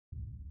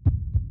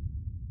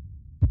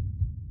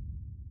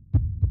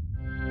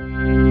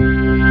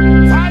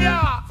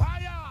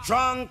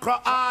Drunk or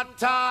hard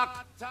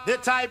talk, the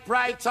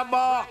typewriter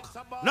bark.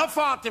 No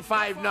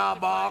 45 no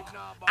bark.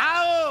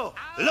 Ow!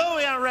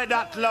 Louie and Red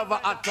Hot lover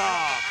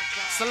attack.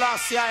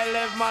 Selassie I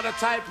live mother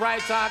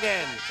typewriter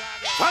again.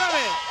 Follow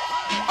me.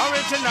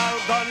 Original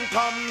gun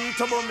come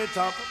to boom it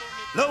up.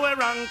 Louie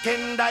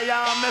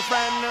Rankin-Typewriter, my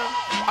friend.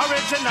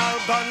 Original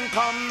gun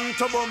come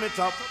to boom it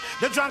up.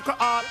 The drunk or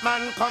hard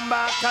man come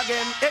back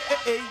again. Hey, hey,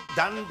 hey.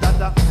 Dan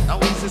dada. Now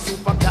it's a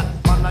super cat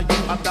man.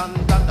 You a dan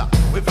dada.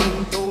 We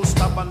fling to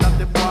stop and at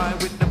the boy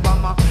with the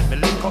bomber. Me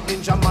link up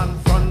ninja man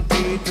front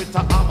teeth with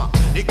a hammer.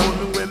 The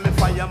gun with me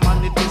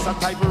fireman, it is a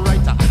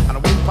typewriter. And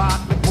we part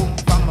me boom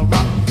from a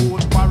rock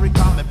food quarry.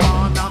 Cause me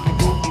born and me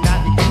go in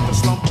at the ghetto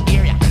slump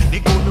area. The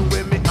gun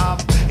with me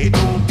have, it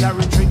don't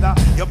carry trigger.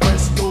 You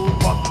press two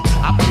button,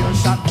 a pure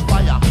shot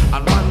fire.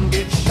 And one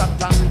get shot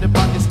and the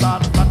body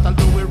start flat. And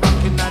Louie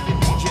rocking at the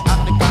DJ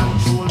at the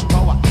control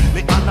tower.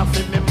 Me honor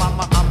for me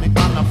mama and me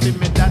honor for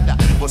me dada.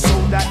 But so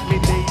that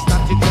me days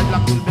not the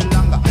dreadlock will be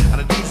longer.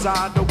 And these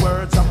are the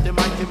words of the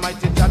mighty,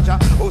 mighty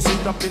Jaja. Who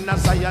sit up in a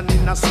Zion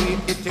in a sweet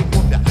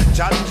Ethiopia.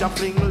 Jaja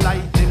fling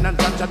lightning and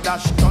Jaja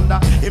dash thunder.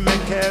 He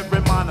make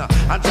every man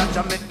and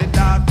Jaja make the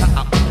daughter.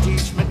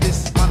 Teach me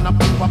this man a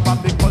poop up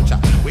a big culture.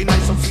 We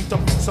nice up sweet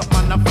up some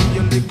man a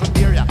feel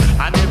little area.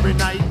 And every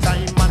night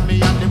time man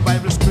me and the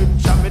Bible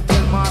scripture me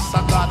tell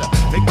Master God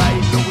the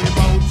guide Louie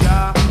about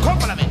ya. Come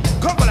follow me,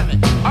 come follow me.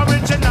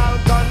 Original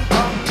gun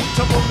come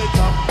to boom it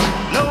up.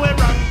 Louie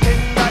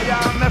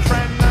Rankin-Typewriter, my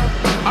friend.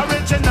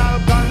 Original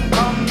gun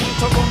come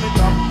to boom it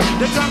up.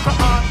 The drunk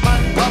heart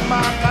man come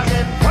back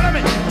again. Follow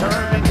me.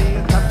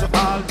 Terminator to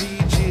all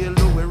DJ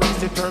Louie Ranks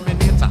the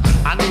Terminator.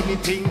 And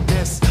anything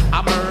this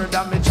I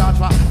murder me charge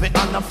for. Me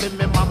honor for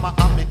me mama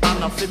and me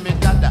honor for me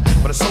dada.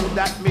 But so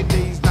that me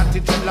days not the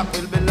dreadlock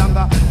will be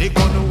longer. They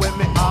gonna wear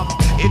me up.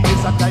 It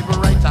is a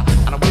typewriter.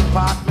 And we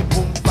part me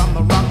boom from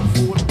the rock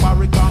food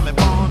quarry. Cause me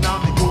born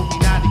and me go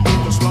in at the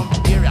ghetto slump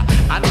area.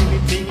 And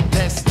anything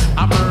this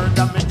I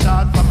murder me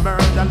charge for.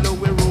 Murder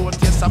Louie wrote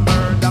yes I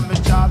murder me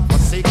charge for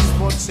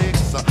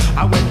 6'6".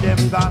 I when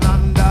them gone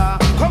under.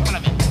 Come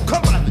on me,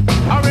 come on me.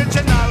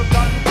 Original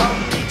gun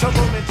come to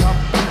boom it up.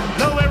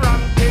 Louie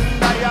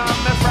Rankin-Typewriter,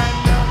 my friend.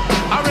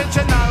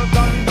 Original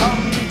gun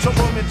come to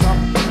boom it up.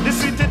 The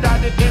sweet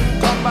daddy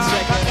didn't come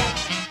back again.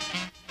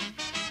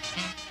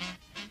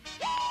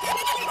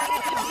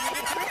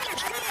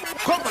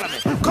 Come on me,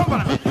 come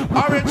on me.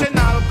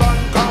 Original gun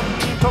come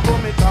to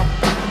boom it up.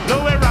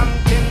 Louie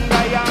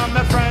Rankin-Typewriter,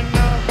 my friend.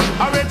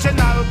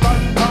 Original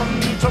gun come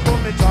to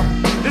boom it up.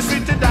 The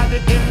sweet daddy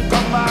didn't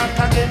come back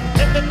again.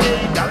 Hey, hey,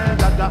 hey, dan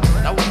dada.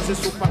 Now he's a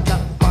super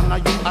cat man,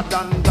 you a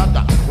dan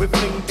dada. We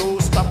fling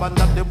to stop and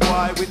at the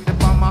boy with the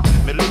bomber.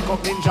 Me link up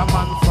ninja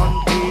man front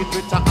teeth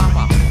with a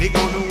hammer. They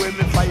gonna wear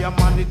me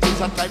fireman, it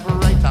is a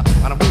typewriter.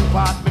 And we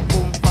part me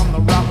boom from the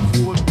rock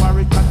food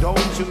quarry. Don't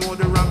you know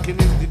the ranking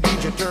is the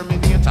DJ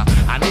Terminator.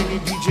 And any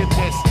DJ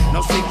test,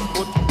 no 6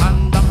 foot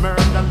under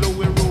murder.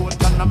 Louie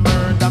wrote and a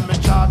murder me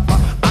charge for.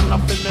 Honor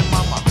for me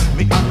mama,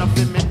 me honor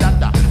for me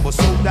dada. But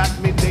so that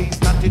me days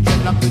not the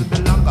dreadlock will be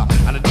longer.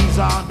 And these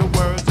are the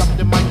words of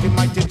the mighty,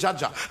 mighty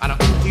Jaja. And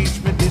who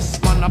teach me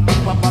this man a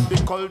poop up a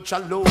big culture.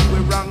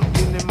 Louie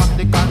ranking him at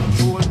the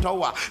control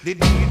tower. The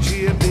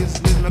DJ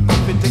business me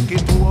come to take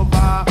it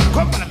over.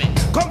 Come on me,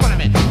 come on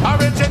me.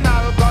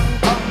 Original gun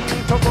come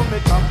to boom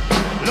it up.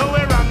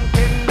 Louie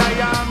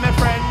Rankin-Typewriter, my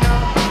friend.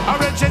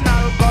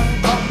 Original gun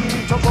come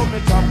to boom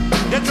it up.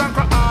 The drunk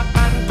heart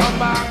man come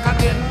back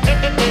again.